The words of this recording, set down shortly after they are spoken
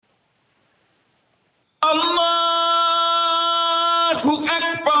Allahu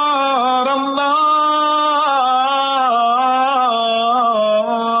Akbar, Allahu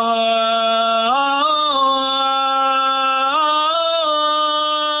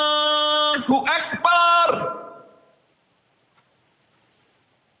Akbar,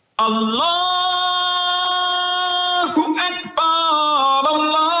 Allahu Akbar,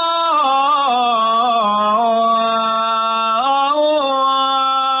 Allahu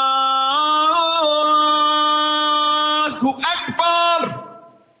Akbar.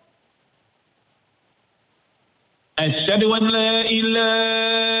 Ashhadu an la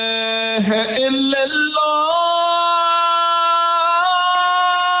ilaha illallah.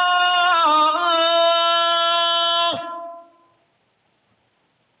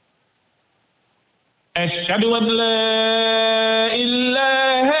 Ashhadu an la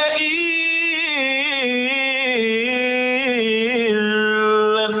ilaha illallah.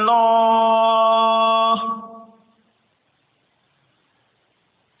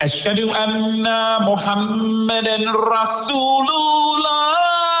 Ashhadu anna Muhammadan Rasulullah.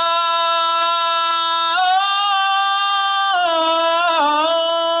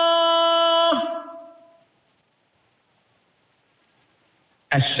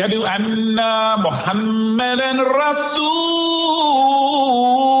 Ashhadu anna Muhammadan Rasulullah.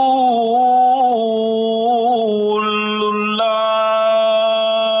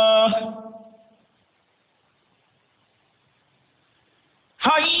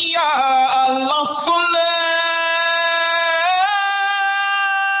 Hayya ala salah.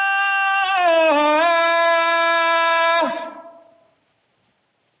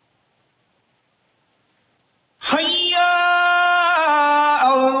 Hayya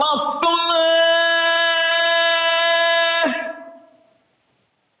ala salah.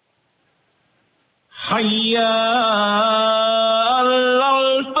 Hayya ala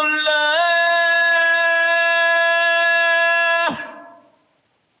falah.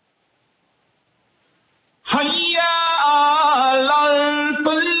 Hayya ala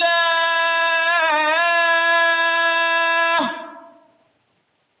falah.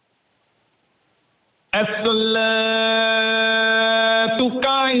 As-salatu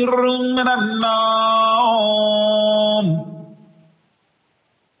khairun minan nawm.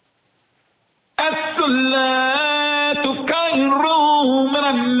 As-salatu khairun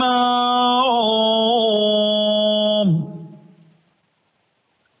minan nawm.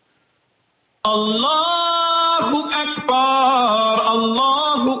 Allahu Akbar,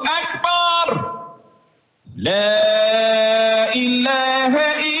 Allahu Akbar. La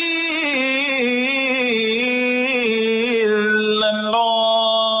ilaha illallah.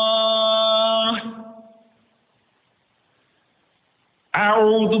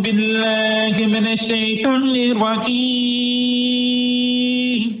 A'udhu billahi minash shaitanir rajim.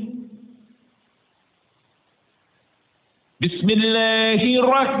 Bismillahir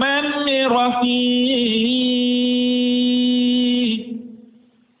Rahmanir Rahim.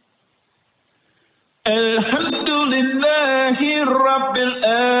 Alhamdulillahi Rabbil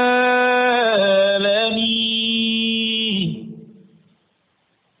Alamin.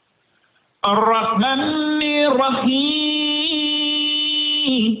 Ar-Rahmanir Rahim.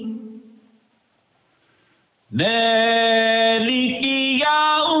 Maliki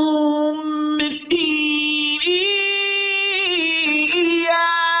yaumiddin.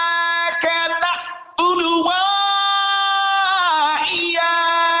 Iyyaka na'budu wa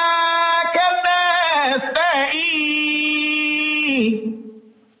iyyaka nasta'in.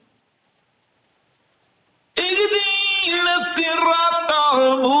 Ihdinas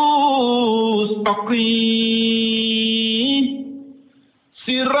siratal mustaqim.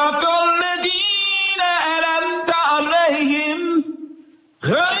 Siratal ladzina an'amta 'alaihim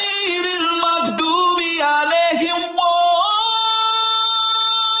ghairil maghdubi 'alaihim waladdallin.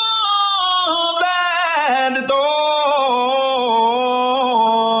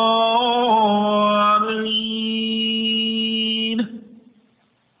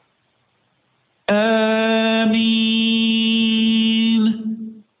 Amin.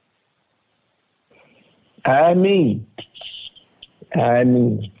 Ameen.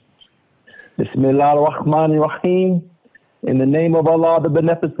 Ameen. Bismillah ar-Rahman ar-Rahim. In the name of Allah, the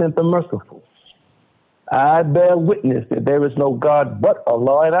Beneficent, the Merciful. I bear witness that there is no God but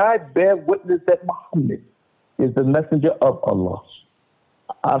Allah, and I bear witness that Muhammad is the messenger of Allah.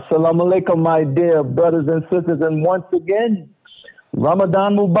 Assalamu alaikum, my dear brothers and sisters, and once again,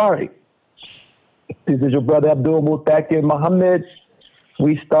 Ramadan Mubarak. This is your brother Abdul Mutakir Muhammad.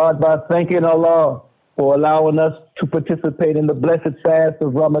 We start by thanking Allah for allowing us to participate in the blessed fast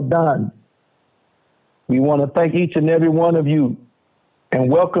of Ramadan. We want to thank each and every one of you and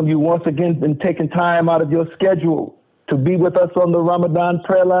welcome you once again in taking time out of your schedule to be with us on the Ramadan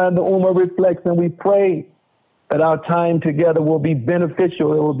prayer line, the Ummah Reflects, and we pray that our time together will be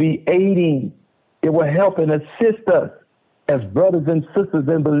beneficial. It will be aiding. It will help and assist us as brothers and sisters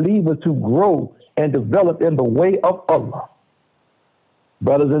and believers to grow and develop in the way of Allah.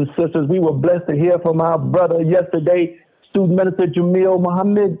 Brothers and sisters, we were blessed to hear from our brother yesterday, Student Minister Jamil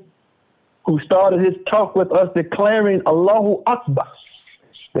Muhammad, who started his talk with us declaring Allahu Akbar,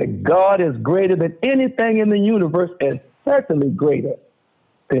 that God is greater than anything in the universe and certainly greater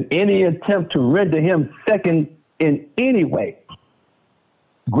than any attempt to render him second in any way,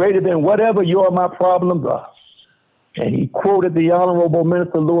 greater than whatever your or my problems are. And he quoted the Honorable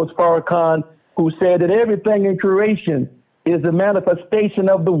Minister Louis Farrakhan, who said that everything in creation is a manifestation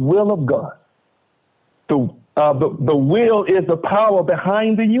of the will of God. The will is the power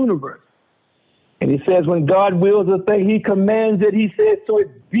behind the universe. And he says when God wills a thing, he commands it, he says, so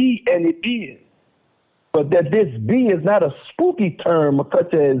it be, and it is. But that this be is not a spooky term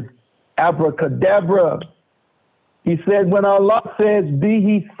such as abracadabra. He said when Allah says be,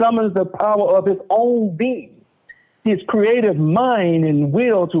 he summons the power of his own being, his creative mind and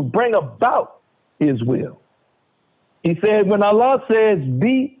will to bring about his will. He said when Allah says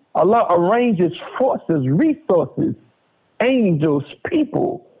be, Allah arranges forces, resources, angels,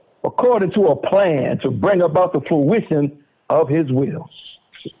 people, according to a plan to bring about the fruition of his will.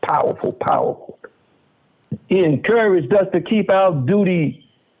 Powerful, powerful. He encouraged us to keep our duty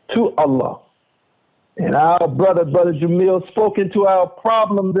to Allah. And our brother Jamil spoke into our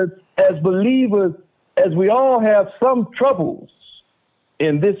problems as believers, as we all have some troubles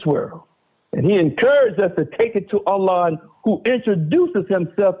in this world. And he encouraged us to take it to Allah, who introduces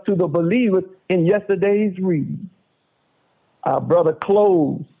himself to the believers in yesterday's reading. Our brother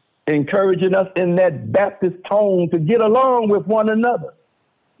closed, encouraging us in that Baptist tone to get along with one another.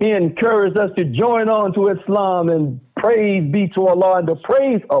 He encouraged us to join on to Islam and praise be to Allah and to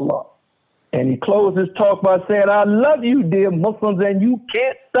praise Allah. And he closed his talk by saying, I love you, dear Muslims, and you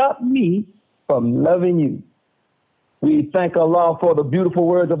can't stop me from loving you. We thank Allah for the beautiful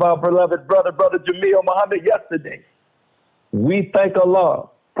words of our beloved brother Jamil Muhammad yesterday. We thank Allah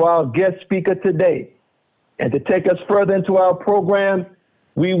for our guest speaker today. And to take us further into our program,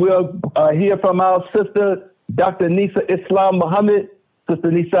 we will hear from our sister, Dr. Nisa Islam Muhammad.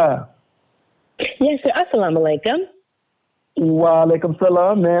 Sister Nisa. Yes, sir. Assalamu alaikum. Wa alaikum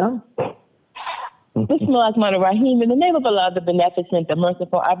salam, ma'am. Bismillah ar-Rahman ar-Rahim. In the name of Allah, the Beneficent, the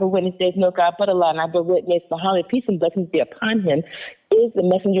Merciful, I bear witness there is no God but Allah, and I bear witness Muhammad, peace and blessings be upon him, is the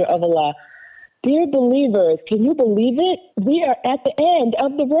messenger of Allah. Dear believers, can you believe it? We are at the end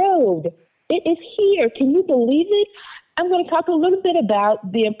of the road. It is here. Can you believe it? I'm going to talk a little bit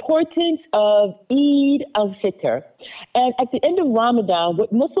about the importance of Eid al-Fitr. And at the end of Ramadan,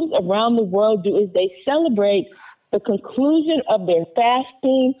 what Muslims around the world do is they celebrate the conclusion of their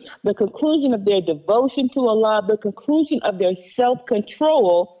fasting, the conclusion of their devotion to Allah, the conclusion of their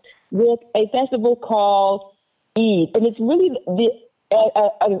self-control with a festival called Eid. And it's really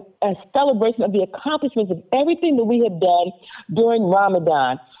a celebration of the accomplishments of everything that we have done during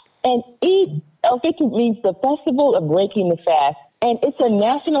Ramadan. And Eid al-Fitr means the festival of breaking the fast. And it's a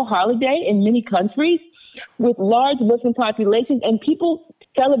national holiday in many countries with large Muslim populations, and people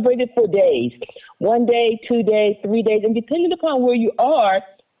celebrate it for days. 1 day, 2 days, 3 days. And depending upon where you are,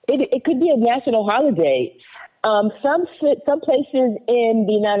 it could be a national holiday. Some places in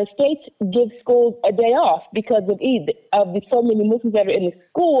the United States give schools a day off because of Eid, of the so many Muslims that are in the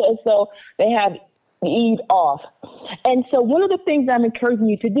school, and so they have Eid off. And so one of the things I'm encouraging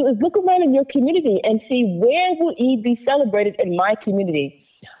you to do is look around in your community and see where will Eid be celebrated in my community.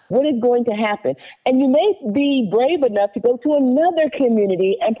 What is going to happen? And you may be brave enough to go to another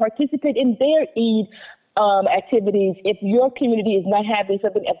community and participate in their Eid activities if your community is not having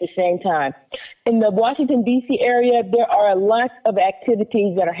something at the same time. In the Washington, D.C. area, there are lots of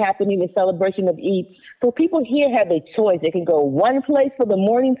activities that are happening in celebration of Eid. So people here have a choice. They can go one place for the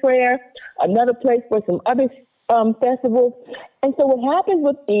morning prayer, another place for some other festivals. And so what happens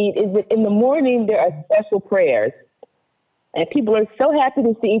with Eid is that in the morning there are special prayers. And people are so happy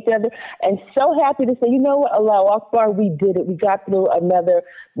to see each other and so happy to say, you know what, Allahu Akbar, we did it. We got through another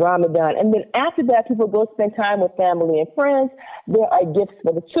Ramadan. And then after that, people go spend time with family and friends. There are gifts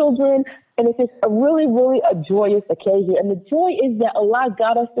for the children. And it's just a really, really a joyous occasion. And the joy is that Allah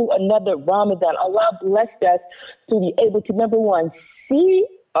got us through another Ramadan. Allah blessed us to be able to, number one, see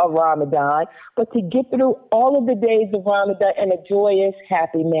of Ramadan, but to get through all of the days of Ramadan in a joyous,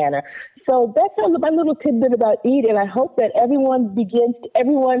 happy manner. So that's my little tidbit about Eid, and I hope that everyone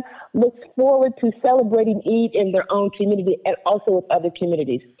looks forward to celebrating Eid in their own community and also with other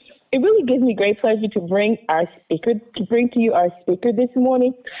communities. It really gives me great pleasure to bring to you our speaker this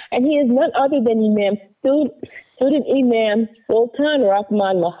morning, and he is none other than student Imam Sultan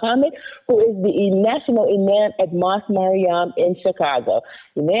Rahman Muhammad, who is the National Imam at Mosque Mariam in Chicago.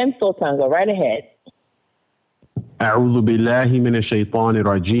 Imam Sultan, go right ahead. أعوذ بالله من الشيطان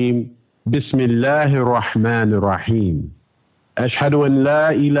الرجيم بسم الله الرحمن الرحيم أشهد أن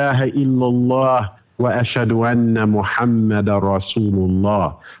لا إله إلا الله وأشهد أن محمد رسول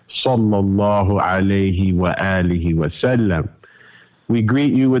الله صلى الله عليه وآله وسلم. We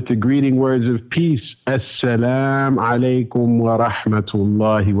greet you with the greeting words of peace. Assalamu alaikum wa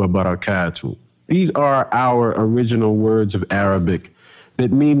rahmatullahi wa barakatuh. These are our original words of Arabic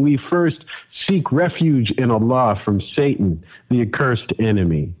that mean we first seek refuge in Allah from Satan, the accursed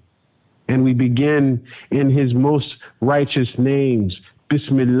enemy. And we begin in his most righteous names,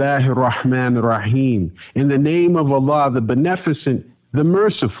 Bismillahir Rahmanir Rahim, in the name of Allah, the Beneficent, the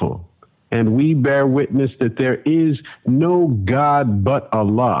Merciful. And we bear witness that there is no God but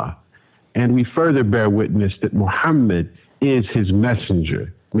Allah. And we further bear witness that Muhammad is his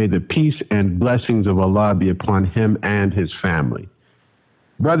messenger. May the peace and blessings of Allah be upon him and his family.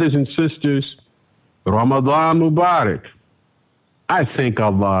 Brothers and sisters, Ramadan Mubarak. I thank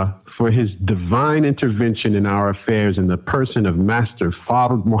Allah for his divine intervention in our affairs in the person of Master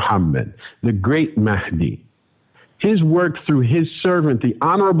Fard Muhammad, the great Mahdi. His work through his servant, the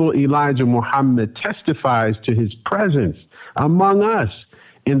Honorable Elijah Muhammad, testifies to his presence among us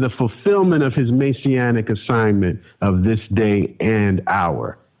in the fulfillment of his messianic assignment of this day and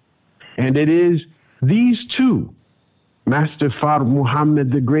hour. And it is these two, Master Fard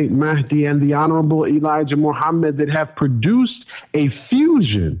Muhammad, the great Mahdi, and the Honorable Elijah Muhammad, that have produced a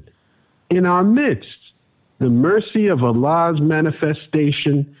fusion in our midst, the mercy of Allah's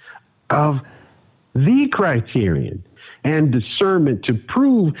manifestation of the criterion and discernment to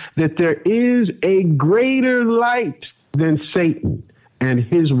prove that there is a greater light than Satan and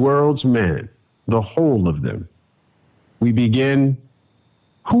his world's men, the whole of them. We begin,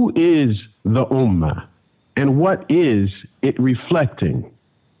 who is the Ummah and what is it reflecting?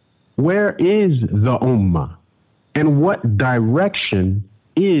 Where is the Ummah and what direction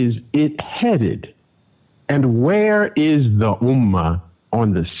is it headed? And where is the Ummah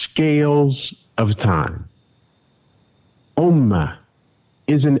on the scales of time? Ummah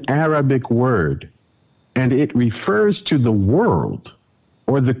is an Arabic word, and it refers to the world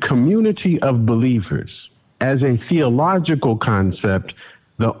or the community of believers. As a theological concept,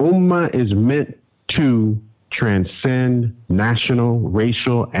 the Ummah is meant to transcend national,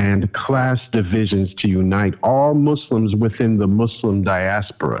 racial, and class divisions to unite all Muslims within the Muslim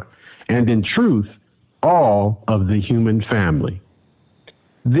diaspora, and in truth, all of the human family.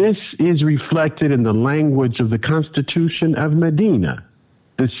 This is reflected in the language of the Constitution of Medina,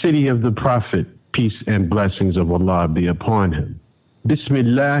 the city of the Prophet, peace and blessings of Allah be upon him.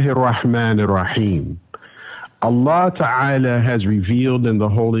 Bismillahir Rahmanir Rahim. Allah Ta'ala has revealed in the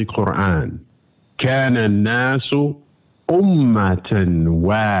Holy Quran, كان الناس أمة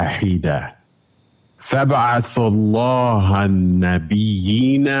واحدة فبعث الله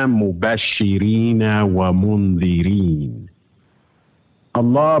النبيين مبشرين ومنذرين.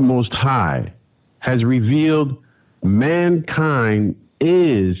 Allah Most High has revealed mankind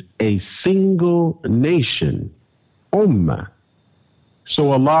is a single nation, Ummah.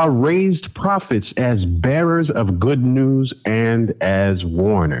 So Allah raised prophets as bearers of good news and as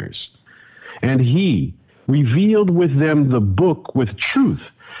warners. And he revealed with them the book with truth,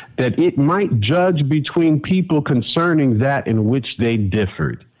 that it might judge between people concerning that in which they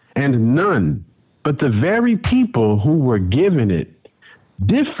differed. And none but the very people who were given it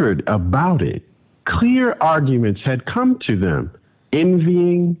differed about it. Clear arguments had come to them,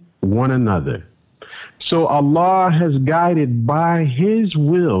 envying one another. So Allah has guided by his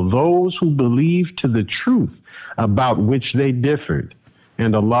will those who believe to the truth about which they differed.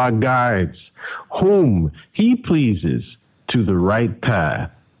 And Allah guides whom he pleases to the right path.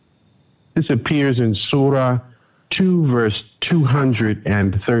 This appears in Surah 2, verse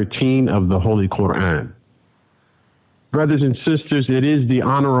 213 of the Holy Quran. Brothers and sisters, it is the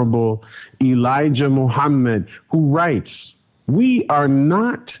Honorable Elijah Muhammad who writes, we are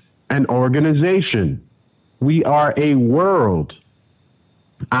not an organization. We are a world.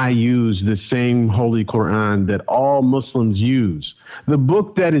 I use the same Holy Quran that all Muslims use, the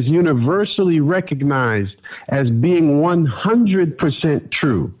book that is universally recognized as being 100%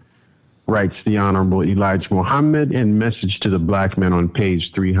 true, writes the Honorable Elijah Muhammad in Message to the Black Man on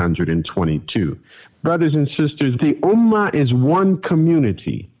page 322. Brothers and sisters, the Ummah is one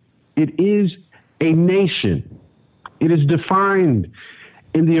community. It is a nation. It is defined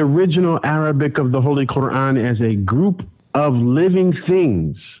in the original Arabic of the Holy Quran as a group of living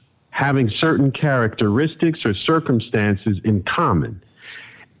things having certain characteristics or circumstances in common.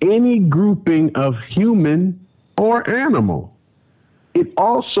 Any grouping of human or animal. It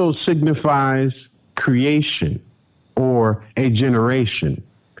also signifies creation or a generation.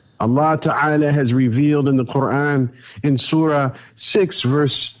 Allah Ta'ala has revealed in the Quran in Surah 6,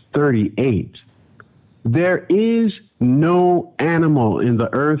 verse 38, there is no animal in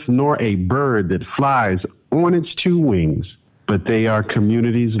the earth nor a bird that flies on its two wings, but they are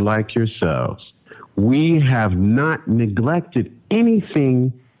communities like yourselves. We have not neglected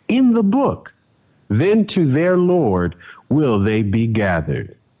anything in the book. Then to their Lord will they be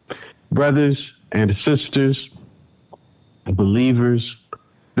gathered. Brothers and sisters, believers,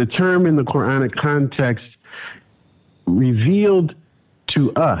 the term in the Quranic context revealed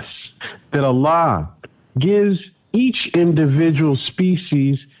to us that Allah gives each individual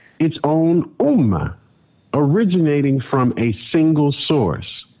species its own ummah, originating from a single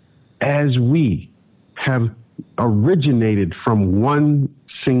source, as we have originated from one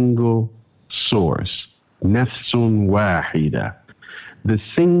single source, nafsun wahida, the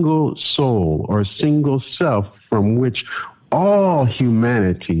single soul or single self from which all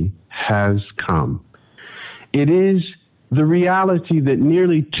humanity has come. It is the reality that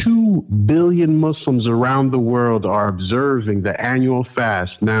nearly 2 billion Muslims around the world are observing the annual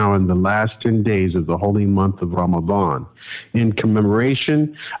fast now in the last 10 days of the Holy Month of Ramadan in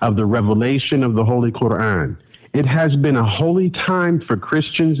commemoration of the revelation of the Holy Quran. It has been a holy time for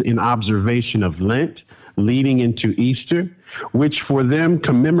Christians in observation of Lent, leading into Easter, which for them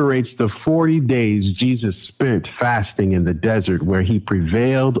commemorates the 40 days Jesus spent fasting in the desert, where he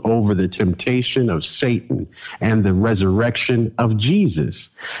prevailed over the temptation of Satan and the resurrection of Jesus.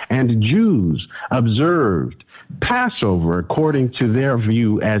 And Jews observed Passover according to their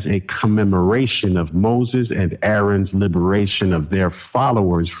view as a commemoration of Moses and Aaron's liberation of their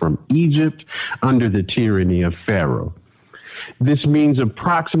followers from Egypt under the tyranny of Pharaoh. This means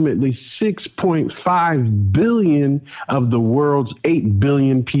approximately 6.5 billion of the world's 8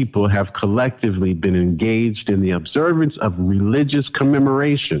 billion people have collectively been engaged in the observance of religious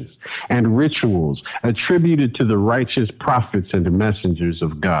commemorations and rituals attributed to the righteous prophets and messengers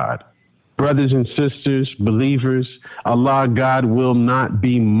of God. Brothers and sisters, believers, Allah God will not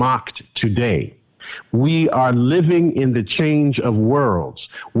be mocked today. We are living in the change of worlds,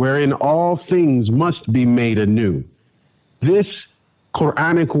 wherein all things must be made anew. This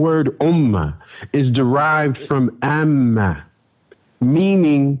Quranic word ummah is derived from amma,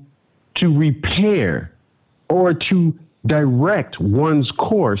 meaning to repair or to direct one's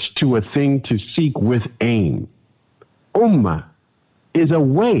course to a thing to seek with aim. Ummah is a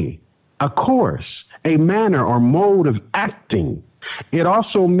way, a course, a manner or mode of acting. It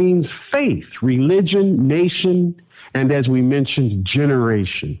also means faith, religion, nation, and as we mentioned,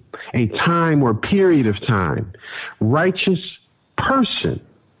 generation, a time or period of time, righteous person,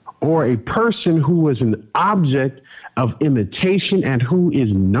 or a person who is an object of imitation and who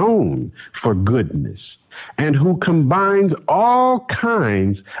is known for goodness, and who combines all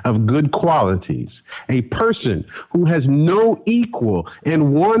kinds of good qualities, a person who has no equal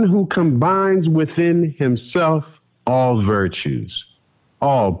and one who combines within himself all virtues.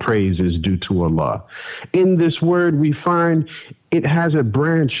 All praise is due to Allah. In this word, we find it has a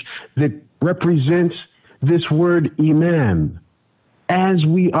branch that represents this word Imam, as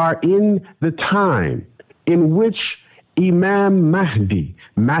we are in the time in which Imam Mahdi,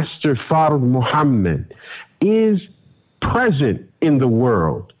 Master Fard Muhammad, is present in the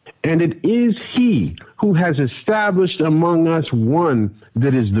world. And it is he who has established among us one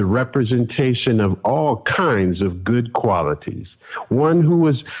that is the representation of all kinds of good qualities, one who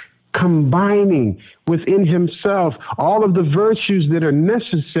is combining within himself all of the virtues that are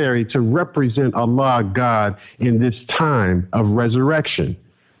necessary to represent Allah God in this time of resurrection.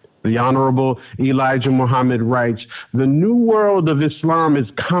 The Honorable Elijah Muhammad writes, the new world of Islam is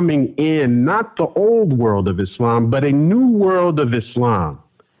coming in, not the old world of Islam, but a new world of Islam.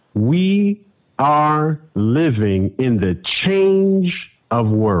 We are living in the change of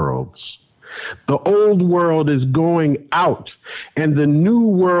worlds. The old world is going out and the new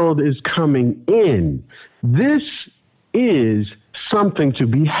world is coming in. This is something to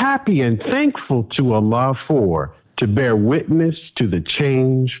be happy and thankful to Allah for, to bear witness to the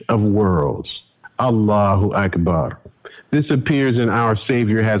change of worlds. Allahu Akbar. This appears in Our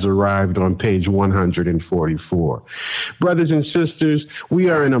Savior Has Arrived on page 144. Brothers and sisters, we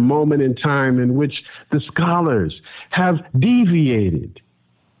are in a moment in time in which the scholars have deviated.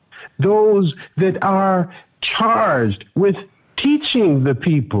 Those that are charged with teaching the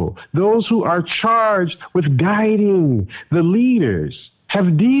people, those who are charged with guiding the leaders,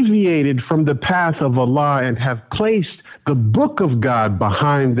 have deviated from the path of Allah and have placed the book of God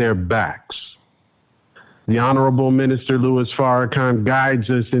behind their backs. The Honorable Minister Louis Farrakhan guides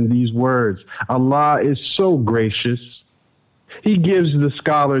us in these words. Allah is so gracious. He gives the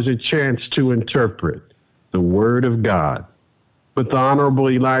scholars a chance to interpret the word of God. But the Honorable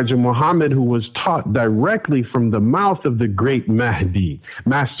Elijah Muhammad, who was taught directly from the mouth of the great Mahdi,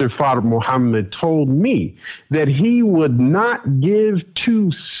 Master Fard Muhammad, told me that he would not give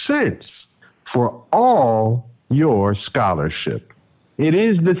 2 cents for all your scholarship. It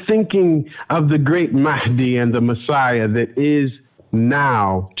is the thinking of the great Mahdi and the Messiah that is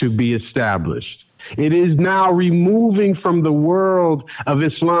now to be established. It is now removing from the world of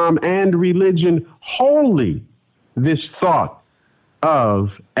Islam and religion wholly this thought of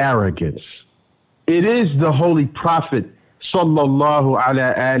arrogance. It is the Holy Prophet sallallahu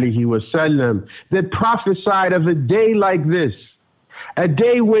alaihi wasallam that prophesied of a day like this, a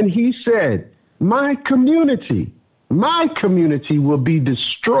day when he said, my community will be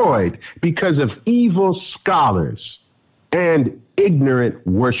destroyed because of evil scholars and ignorant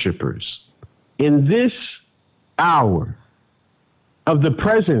worshipers. In this hour of the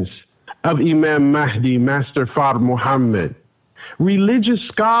presence of Imam Mahdi, Master Fard Muhammad, religious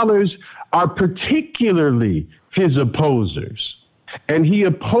scholars are particularly his opposers. And he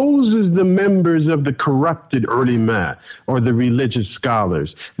opposes the members of the corrupted ulama, or the religious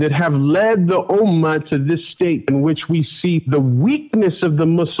scholars, that have led the ummah to this state in which we see the weakness of the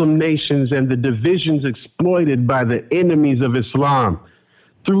Muslim nations and the divisions exploited by the enemies of Islam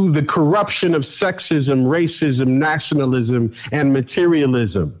through the corruption of sexism, racism, nationalism, and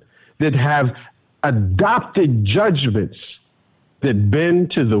materialism, that have adopted judgments that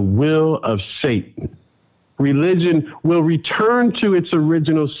bend to the will of Satan. Religion will return to its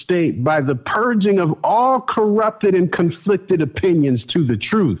original state by the purging of all corrupted and conflicted opinions to the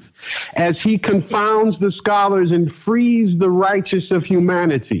truth, as he confounds the scholars and frees the righteous of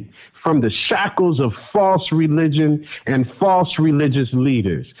humanity from the shackles of false religion and false religious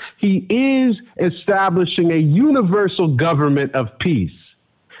leaders. He is establishing a universal government of peace.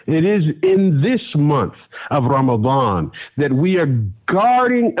 It is in this month of Ramadan that we are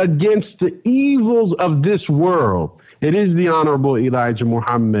guarding against the evils of this world. It is the Honorable Elijah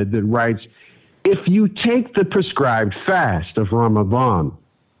Muhammad that writes, if you take the prescribed fast of Ramadan,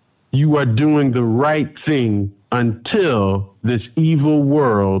 you are doing the right thing until this evil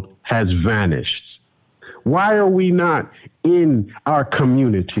world has vanished. Why are we not in our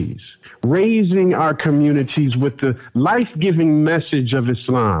communities, raising our communities with the life-giving message of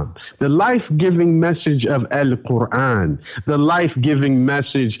Islam, the life-giving message of Al-Quran, the life-giving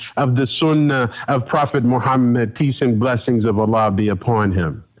message of the Sunnah of Prophet Muhammad, peace and blessings of Allah be upon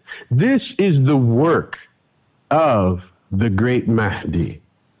him? This is the work of the great Mahdi.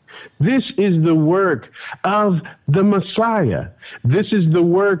 This is the work of the Messiah. This is the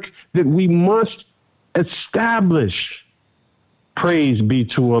work that we must establish. Praise be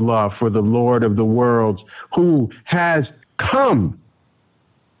to Allah for the Lord of the worlds, who has come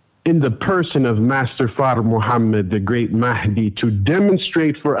in the person of Master Fard Muhammad, the great Mahdi, to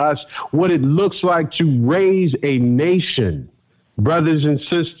demonstrate for us what it looks like to raise a nation. Brothers and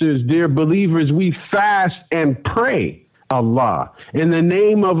sisters, dear believers, we fast and pray Allah, in the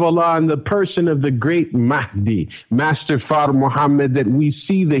name of Allah, in the person of the great Mahdi, Master Fard Muhammad, that we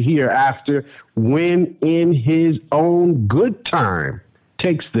see the hereafter, when in his own good time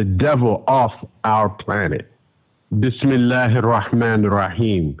takes the devil off our planet. Bismillahir Rahmanir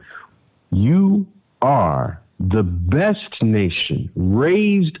Rahim. You are the best nation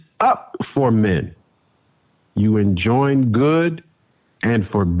raised up for men. You enjoin good and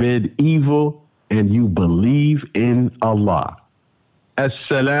forbid evil, and you believe in Allah.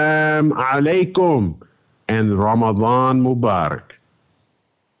 Assalamu alaikum and Ramadan Mubarak.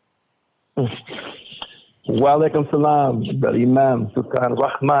 Wa alaikum salam, Brother Imam, Sultan,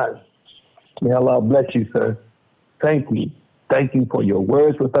 Rahman. May Allah bless you, sir. Thank you. Thank you for your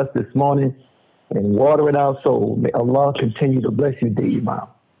words with us this morning and watering our soul. May Allah continue to bless you, dear Imam.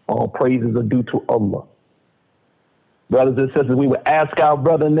 All praises are due to Allah. Brothers and sisters, we will ask our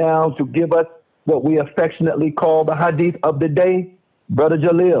brother now to give us what we affectionately call the hadith of the day, Brother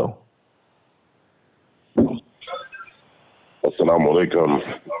Jalil. Assalamu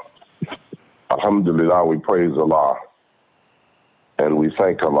alaikum. Alhamdulillah, we praise Allah and we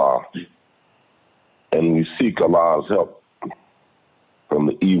thank Allah and we seek Allah's help from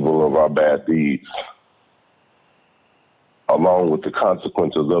the evil of our bad deeds, along with the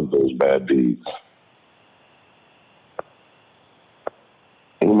consequences of those bad deeds.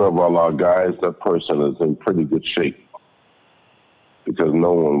 Whomever Allah guides, that person is in pretty good shape, because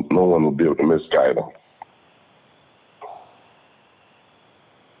no one will be able to misguide him.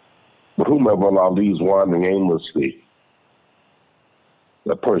 But whomever Allah leaves wandering aimlessly,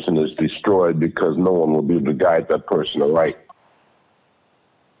 that person is destroyed, because no one will be able to guide that person aright.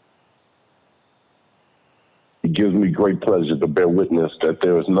 It gives me great pleasure to bear witness that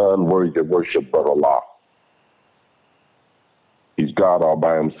there is none worthy of worship but Allah. He's God all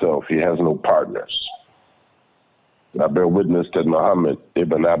by himself. He has no partners. I bear witness that Muhammad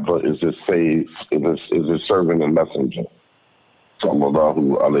ibn Abdullah is his servant and messenger.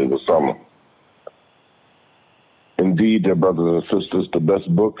 Sallallahu alayhi wa sallam. Indeed, dear brothers and sisters, the best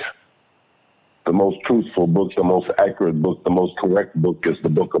book, the most truthful book, the most accurate book, the most correct book is the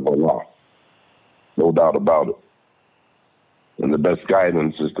book of Allah. No doubt about it. And the best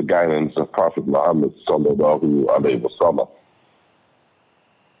guidance is the guidance of Prophet Muhammad sallallahu alayhi wa sallam.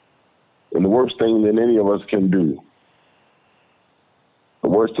 And the worst thing that any of us can do, the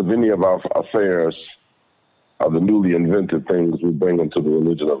worst of any of our affairs, are the newly invented things we bring into the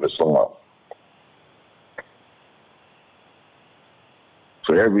religion of Islam.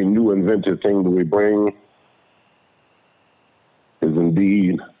 So every new invented thing that we bring is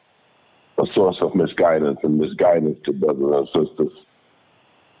indeed a source of misguidance, and misguidance, to brothers and sisters,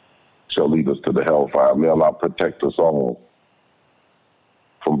 shall lead us to the hellfire. May Allah protect us all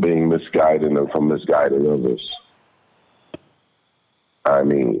from being misguided and from misguiding others. I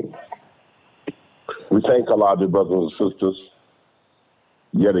mean, we thank Allah, dear brothers and sisters,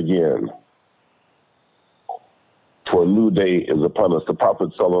 yet again, for a new day is upon us. The Prophet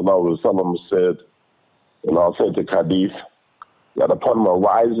sallallahu alaihi wasallam said in authentic hadith that upon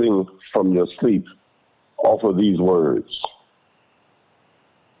arising from your sleep, offer these words: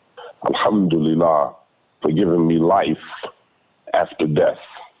 Alhamdulillah, for giving me life after death.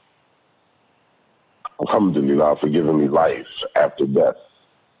 Alhamdulillah, for giving me life after death.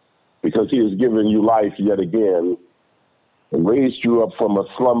 Because he has given you life yet again and raised you up from a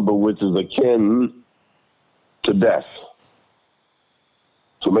slumber which is akin to death.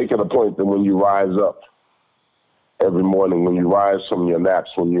 So make it a point that when you rise up every morning, when you rise from your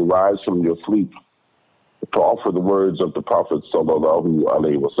naps, when you rise from your sleep, to offer the words of the Prophet sallallahu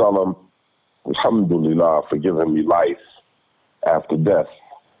alaihi wasallam, Alhamdulillah, for giving me life after death.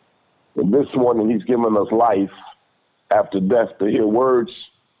 And this morning he's given us life after death to hear words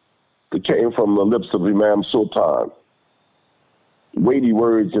that came from the lips of Imam Sultan. Weighty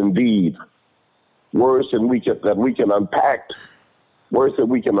words indeed. Words that we can unpack. Words that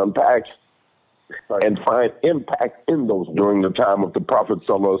we can unpack and find impact in those. During the time of the Prophet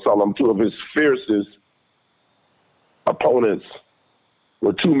sallallahu alaihi wasallam, two of his fiercest opponents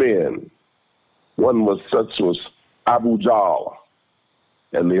were two men. One was Abu Jahl,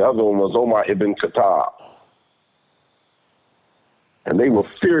 and the other one was Umar ibn Khattab. And they were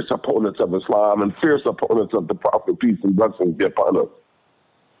fierce opponents of Islam and fierce opponents of the Prophet, peace and blessings be upon him,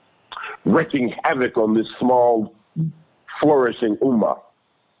 wreaking havoc on this small, flourishing ummah.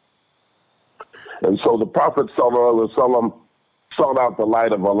 And so the Prophet ﷺ sought out the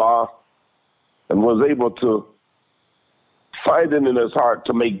light of Allah and was able to find it in his heart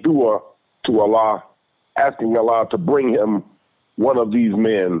to make dua to Allah, asking Allah to bring him one of these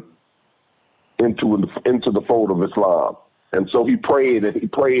men into the fold of Islam. And so he prayed and he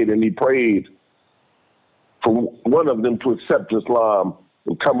prayed and he prayed for one of them to accept Islam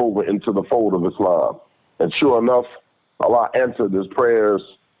and come over into the fold of Islam. And sure enough, Allah answered his prayers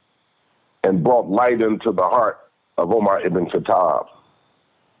and brought light into the heart of Umar ibn Khattab.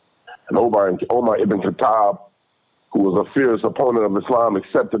 And Umar ibn Khattab, who was a fierce opponent of Islam,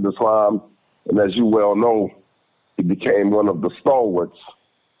 accepted Islam. And as you well know, he became one of the stalwarts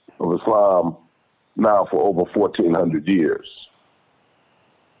of Islam now for over 1,400 years.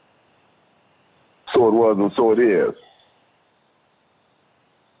 So it was and so it is.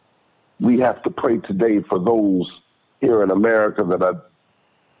 We have to pray today for those here in America that are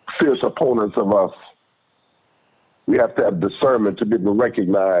fierce opponents of us. We have to have discernment to be able to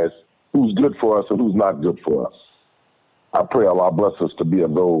recognize who's good for us and who's not good for us. I pray Allah bless us to be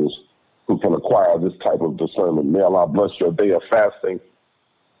of those who can acquire this type of discernment. May Allah bless your day of fasting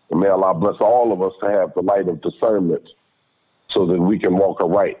And may Allah bless all of us to have the light of discernment so that we can walk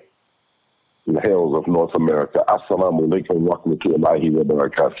aright in the hills of North America. Assalamu alaikum wa rahmatullahi wa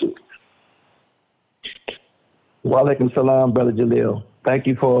barakatuh. Wa alaikum salam, Brother Jalil. Thank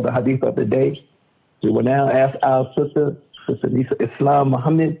you for the hadith of the day. We will now ask our Sister Nisa Islam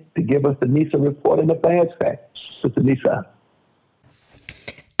Muhammad, to give us the Nisa report and the fast fact. Sister Nisa.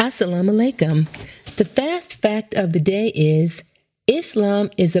 Assalamu alaikum. The fast fact of the day is Islam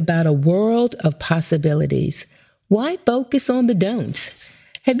is about a world of possibilities. Why focus on the don'ts?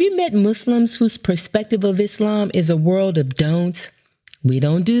 Have you met Muslims whose perspective of Islam is a world of don'ts? We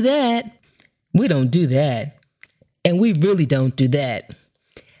don't do that. We don't do that. And we really don't do that.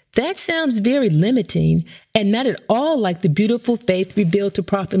 That sounds very limiting and not at all like the beautiful faith revealed to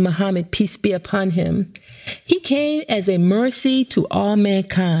Prophet Muhammad, peace be upon him. He came as a mercy to all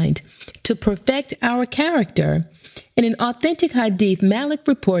mankind to perfect our character. In an authentic hadith, Malik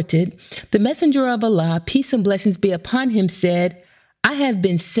reported, the Messenger of Allah, peace and blessings be upon him, said, I have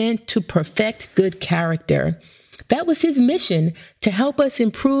been sent to perfect good character. That was his mission, to help us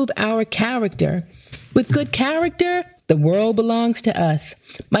improve our character. With good character, the world belongs to us.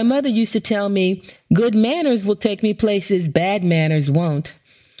 My mother used to tell me, good manners will take me places bad manners won't.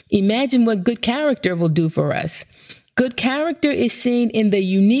 Imagine what good character will do for us. Good character is seen in the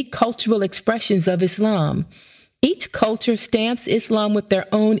unique cultural expressions of Islam. Each culture stamps Islam with their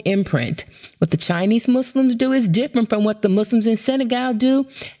own imprint. What the Chinese Muslims do is different from what the Muslims in Senegal do,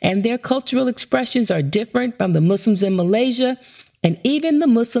 and their cultural expressions are different from the Muslims in Malaysia and even the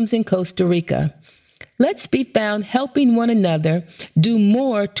Muslims in Costa Rica. Let's be found helping one another do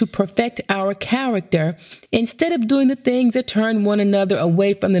more to perfect our character instead of doing the things that turn one another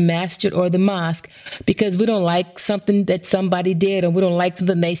away from the masjid or the mosque because we don't like something that somebody did or we don't like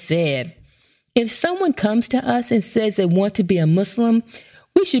something they said. If someone comes to us and says they want to be a Muslim,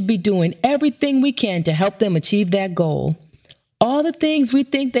 we should be doing everything we can to help them achieve that goal. All the things we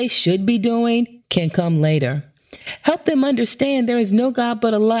think they should be doing can come later. Help them understand there is no God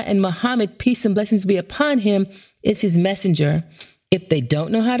but Allah, and Muhammad, peace and blessings be upon him, is his messenger. If they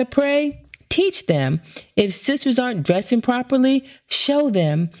don't know how to pray, teach them. If sisters aren't dressing properly, show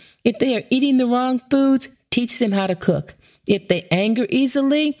them. If they are eating the wrong foods, teach them how to cook. If they anger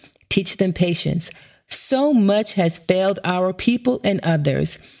easily, teach them patience. So much has failed our people and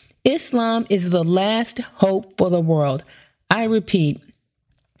others. Islam is the last hope for the world. I repeat,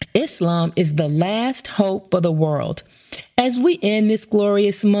 Islam is the last hope for the world. As we end this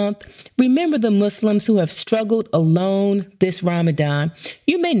glorious month, remember the Muslims who have struggled alone this Ramadan.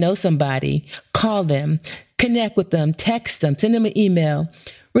 You may know somebody. Call them, connect with them, text them, send them an email.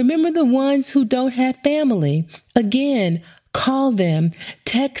 Remember the ones who don't have family. Again, call them,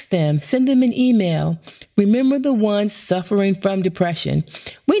 text them, send them an email. Remember the ones suffering from depression.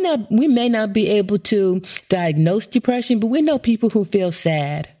 We may not be able to diagnose depression, but we know people who feel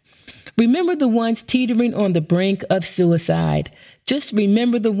sad. Remember the ones teetering on the brink of suicide. Just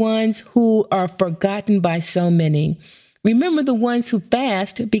remember the ones who are forgotten by so many. Remember the ones who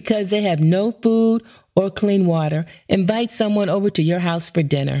fast because they have no food or clean water. Invite someone over to your house for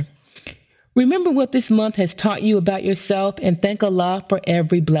dinner. Remember what this month has taught you about yourself and thank Allah for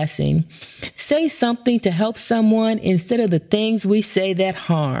every blessing. Say something to help someone instead of the things we say that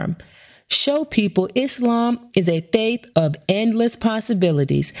harm. Show people Islam is a faith of endless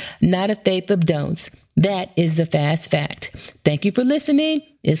possibilities, not a faith of don'ts. That is the fast fact. Thank you for listening.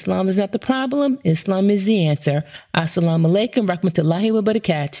 Islam is not the problem. Islam is the answer. Assalamu alaikum rahmatullahi wa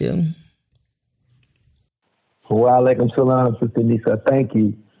barakatuh. Wa alaikum salam, Sister Nisa. Thank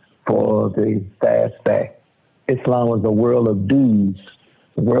you for the fast fact. Islam is a world of do's,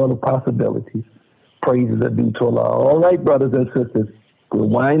 a world of possibilities. Praises are due to Allah. All right, brothers and sisters, we're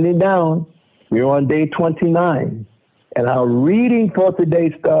winding down. We're on day 29. And our reading for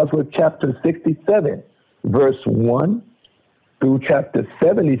today starts with chapter 67, verse 1, through chapter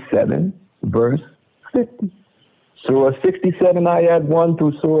 77, verse 50. Surah 67, ayat 1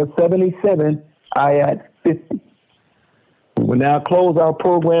 through Surah 77, ayat 50. We will now close our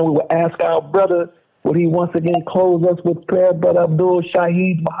program. We will ask our brother, would he once again close us with prayer, Brother Abdul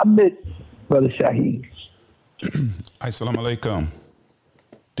Shaheed Muhammad. Brother Shaheed. Assalamu alaikum.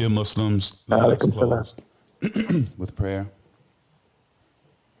 Dear Muslims, let's close with prayer.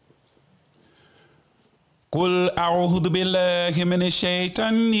 قل أعوذ بالله من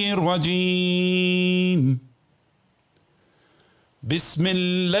الشيطان الرجيم بسم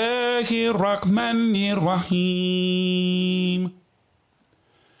الله الرحمن الرحيم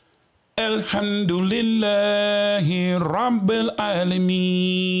الحمد لله رب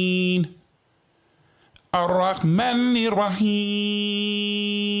العالمين الرحمن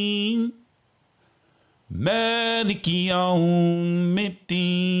الرحيم مالك يوم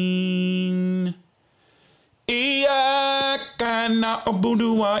الدين إياك نعبد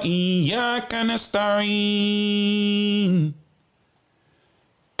وإياك نستعين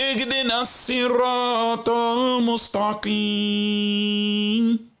اهدنا الصراط المستقيم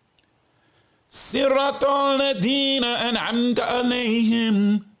صراط الذين أنعمت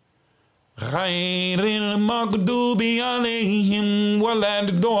عليهم غير المغضوب عليهم ولا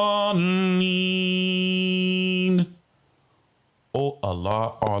الضالين. O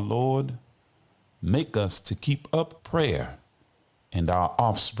Allah, our Lord, make us to keep up prayer and our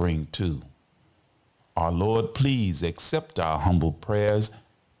offspring too. Our Lord, please accept our humble prayers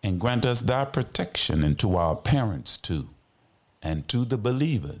and grant us thy protection, and to our parents too, and to the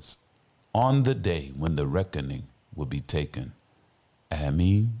believers on the day when the reckoning will be taken.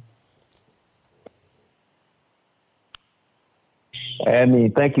 Ameen.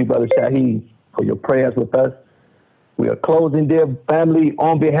 Ameen. Thank you, Brother Shaheed, for your prayers with us. We are closing, dear family,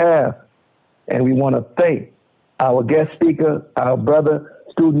 on behalf, and we want to thank our guest speaker, our brother,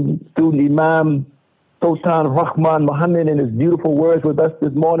 student Imam, Sultan Rahman Muhammad, and his beautiful words with us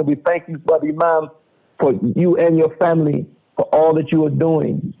this morning. We thank you, Brother Imam, for you and your family, for all that you are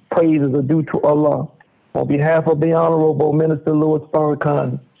doing. Praises are due to Allah. On behalf of the Honorable Minister Louis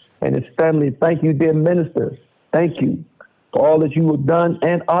Farrakhan and his family, thank you, dear ministers. Thank you for all that you have done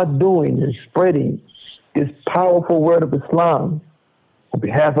and are doing in spreading this powerful word of Islam. On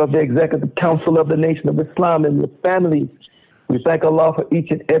behalf of the Executive Council of the Nation of Islam and your families, we thank Allah for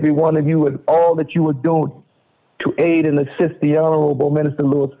each and every one of you and all that you are doing to aid and assist the Honorable Minister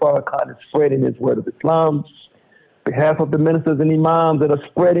Louis Farrakhan in spreading his word of Islam. On behalf of the ministers and imams that are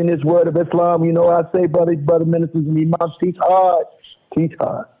spreading this word of Islam, you know I say, brother ministers and imams, teach hard, teach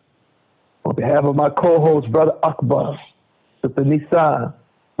hard. On behalf of my co-host, Brother Akbar, Sister Nisa,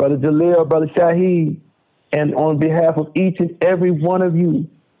 Brother Jalil, Brother Shaheed, and on behalf of each and every one of you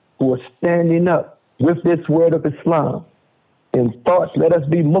who are standing up with this word of Islam in thought, let us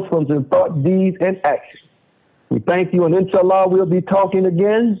be Muslims in thought, deeds, and action. We thank you, and inshallah, we'll be talking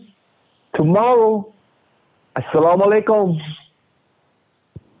again tomorrow. Assalamu alaikum.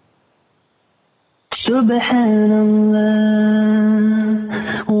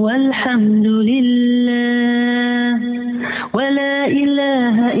 Subhanallah walhamdulillah wa la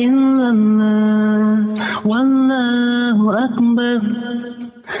ilaha illallah wallahu akbar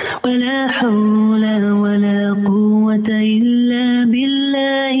wa la hawla wa la quwwata illa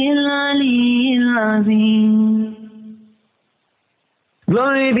billahil aliyyil azim.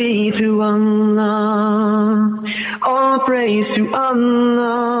 Glory be to Allah, all praise to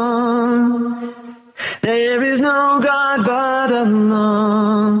Allah. There is no God but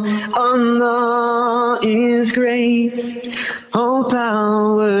Allah. Allah is great. All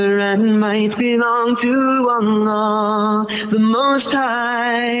power and might belong to Allah, the Most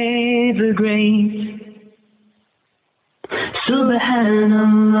High, the Great.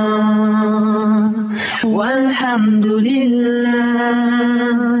 Subhanallah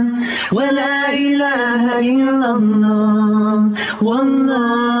walhamdulillah wa la ilaha illallah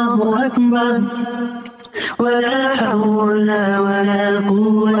wallahu akbar wa la hawla wa la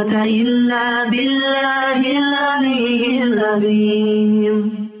quwwata illa billahil aliyyil azim.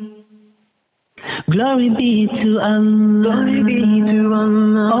 Glory be to Allah, glory be to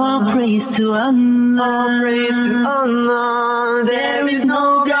Allah, all praise to Allah, all praise to Allah. There is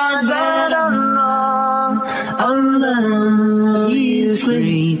no God but Allah. Allah is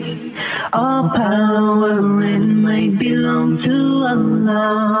great. All power and might belong to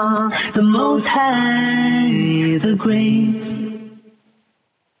Allah, the Most High, the Great.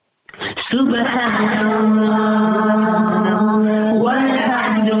 Subhanallah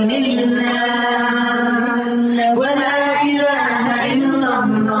walhamdulillah wa la ilaha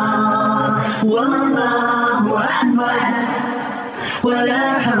illallah wallahu akbar wa la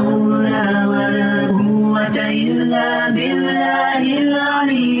hawla wa la quwwata illa billahil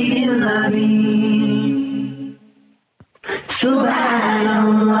aliyyil azim.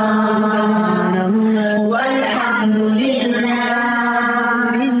 Subhanallah walhamdulillah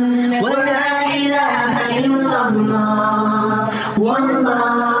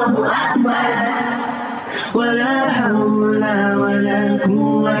wallahu akbar wa la hawla wa la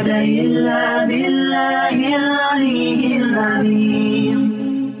quwwata illa billah.